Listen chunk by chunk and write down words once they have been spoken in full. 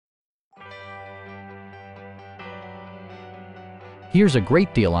Here's a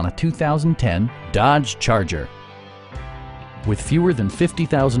great deal on a 2010 Dodge Charger. With fewer than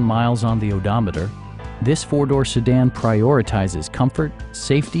 50,000 miles on the odometer, this four-door sedan prioritizes comfort,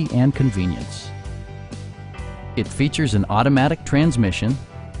 safety, and convenience. It features an automatic transmission,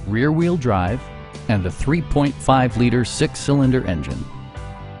 rear-wheel drive, and a 3.5-liter six-cylinder engine.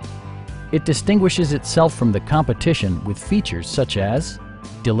 It distinguishes itself from the competition with features such as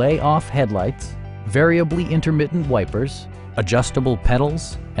delay-off headlights, variably intermittent wipers, adjustable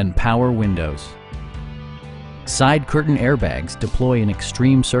pedals, and power windows. Side curtain airbags deploy in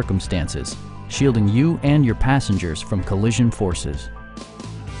extreme circumstances, shielding you and your passengers from collision forces.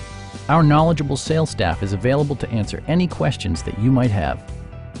 Our knowledgeable sales staff is available to answer any questions that you might have.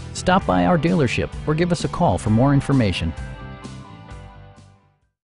 Stop by our dealership or give us a call for more information.